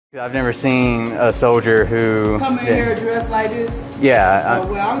I've never seen a soldier who come in here dressed like this. Yeah.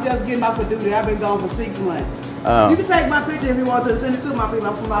 Well, I'm just getting off of duty. I've been gone for 6 months. You can take my picture if you want to. Send it to my people.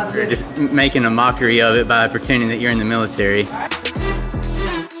 I'm from out of there. Just making a mockery of it by pretending that you're in the military.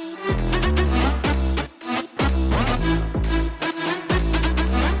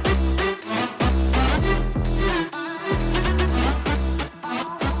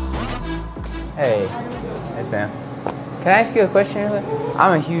 Hey, yes ma'am. Can I ask you a question?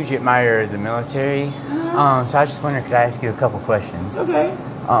 I'm a huge admirer of the military, so I just wondered, could I ask you a couple questions? Okay.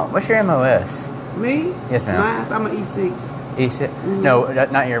 What's your MOS? Me? Yes, ma'am. I'm an E6. E6? No,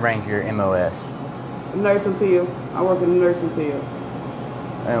 not your rank, your MOS. Nursing field. I work in the nursing field.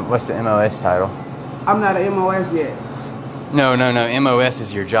 What's the MOS title? I'm not an MOS yet. No. MOS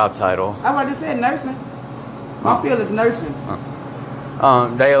is your job title. I already said nursing. My field is nursing.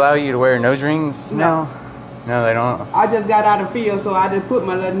 They allow you to wear nose rings? No. No, they don't. I just got out of field, so I just put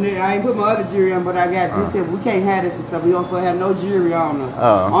my little, I ain't put my other jewelry on, but I got, he said, we can't have this and stuff. We don't supposed to have no jewelry on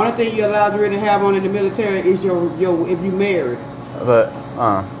us. Only thing you're allowed to really have on in the military is your if you married. But,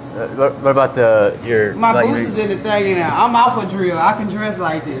 what about your... My boots is in the thing now. I'm out for drill. I can dress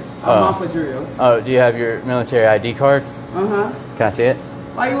like this. I'm out for drill. Oh, do you have your military ID card? Uh-huh. Can I see it?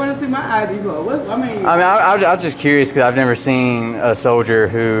 Why you want to see my ID for? What, I'm just curious because I've never seen a soldier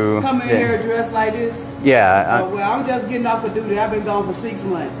who... come in here dressed like this? Yeah. Well, I'm just getting off of duty. I've been gone for 6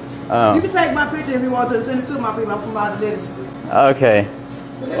 months. You can take my picture if you want to. Send it to my people. I'm from out of there. Okay.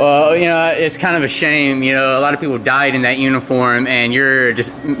 Well, it's kind of a shame. A lot of people died in that uniform, and you're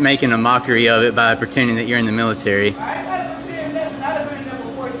just making a mockery of it by pretending that you're in the military. I ain't got to pretend nothing. I've been in there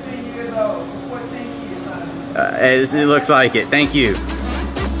for 14 years old. 14 years, honey. It looks like it. Thank you.